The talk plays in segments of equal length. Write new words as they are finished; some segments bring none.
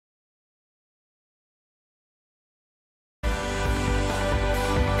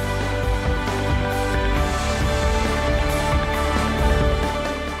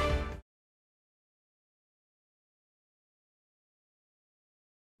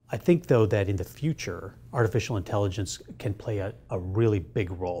I think, though, that in the future, artificial intelligence can play a really big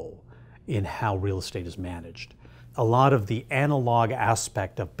role in how real estate is managed. A lot of the analog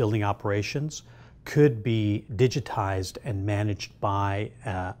aspect of building operations could be digitized and managed by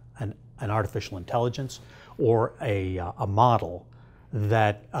an artificial intelligence or a model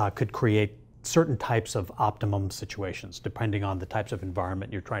that could create certain types of optimum situations, depending on the types of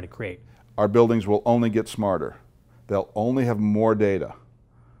environment you're trying to create. Our buildings will only get smarter. They'll only have more data.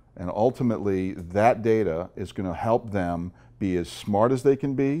 And ultimately, that data is going to help them be as smart as they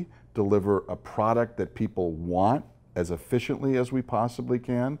can be, deliver a product that people want as efficiently as we possibly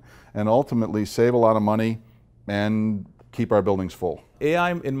can, and ultimately save a lot of money and keep our buildings full.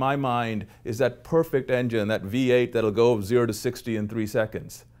 AI, in my mind, is that perfect engine, that V8 that'll go 0 to 60 in 3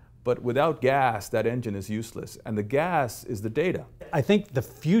 seconds. But without gas, that engine is useless, and the gas is the data. I think the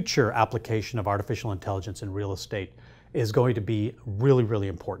future application of artificial intelligence in real estate is going to be really, really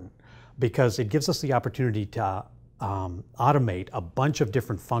important, because it gives us the opportunity to automate a bunch of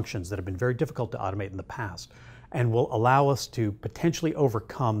different functions that have been very difficult to automate in the past, and will allow us to potentially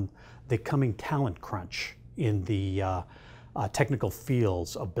overcome the coming talent crunch in the technical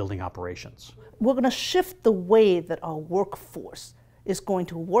fields of building operations. We're going to shift the way that our workforce is going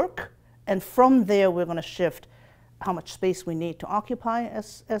to work, and from there we're going to shift how much space we need to occupy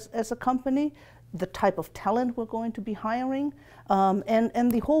as a company, the type of talent we're going to be hiring,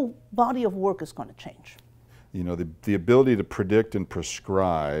 and the whole body of work is going to change. You know, the ability to predict and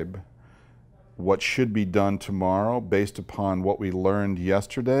prescribe what should be done tomorrow based upon what we learned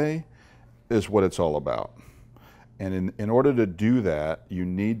yesterday is what it's all about. And in order to do that, you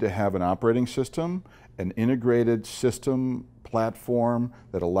need to have an operating system, an integrated system platform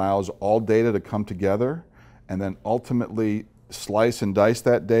that allows all data to come together, and then ultimately slice and dice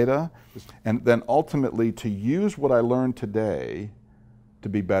that data, and then ultimately to use what I learned today to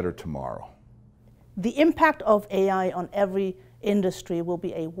be better tomorrow. The impact of AI on every industry will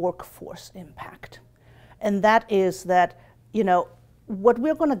be a workforce impact. And that is that, you know, what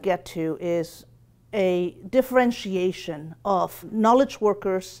we're going to get to is a differentiation of knowledge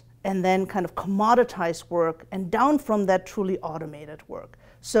workers and then kind of commoditized work, and down from that truly automated work.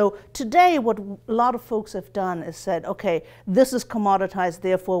 So today what a lot of folks have done is said, okay, this is commoditized,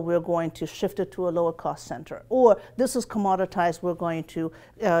 therefore we're going to shift it to a lower cost center. Or this is commoditized, we're going to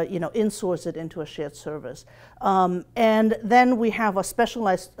insource it into a shared service. And then we have a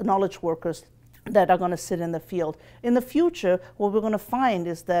specialized knowledge workers that are going to sit in the field. In the future, what we're going to find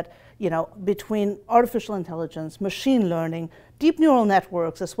is that, you know, between artificial intelligence, machine learning, deep neural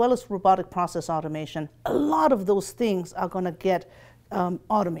networks, as well as robotic process automation, a lot of those things are going to get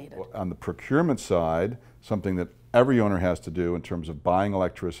automated. Well, on the procurement side, something that every owner has to do in terms of buying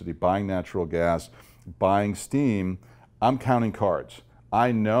electricity, buying natural gas, buying steam, I'm counting cards.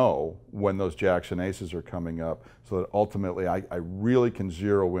 I know when those jacks and aces are coming up, so that ultimately I really can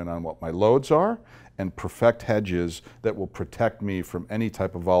zero in on what my loads are and perfect hedges that will protect me from any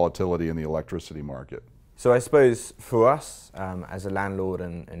type of volatility in the electricity market. So I suppose for us, as a landlord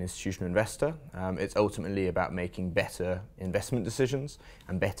and an institutional investor, it's ultimately about making better investment decisions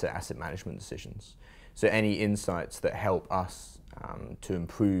and better asset management decisions. So any insights that help us to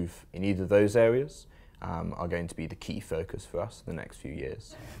improve in either of those areas are going to be the key focus for us in the next few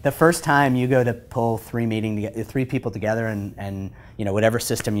years. The first time you go to pull three people together and you know, whatever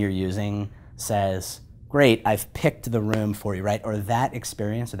system you're using says, great, I've picked the room for you, right? Or that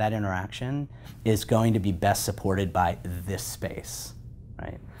experience or that interaction is going to be best supported by this space,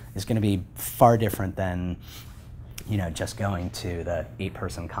 right? It's going to be far different than, you know, just going to the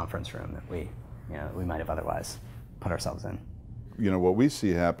 8-person conference room that we might have otherwise put ourselves in. You know, what we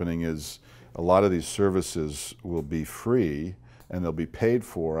see happening is a lot of these services will be free and they'll be paid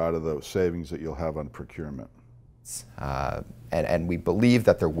for out of the savings that you'll have on procurement. And we believe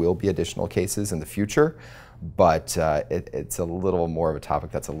that there will be additional cases in the future, but it's a little more of a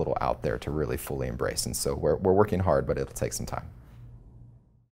topic that's a little out there to really fully embrace. And so we're working hard, but it'll take some time.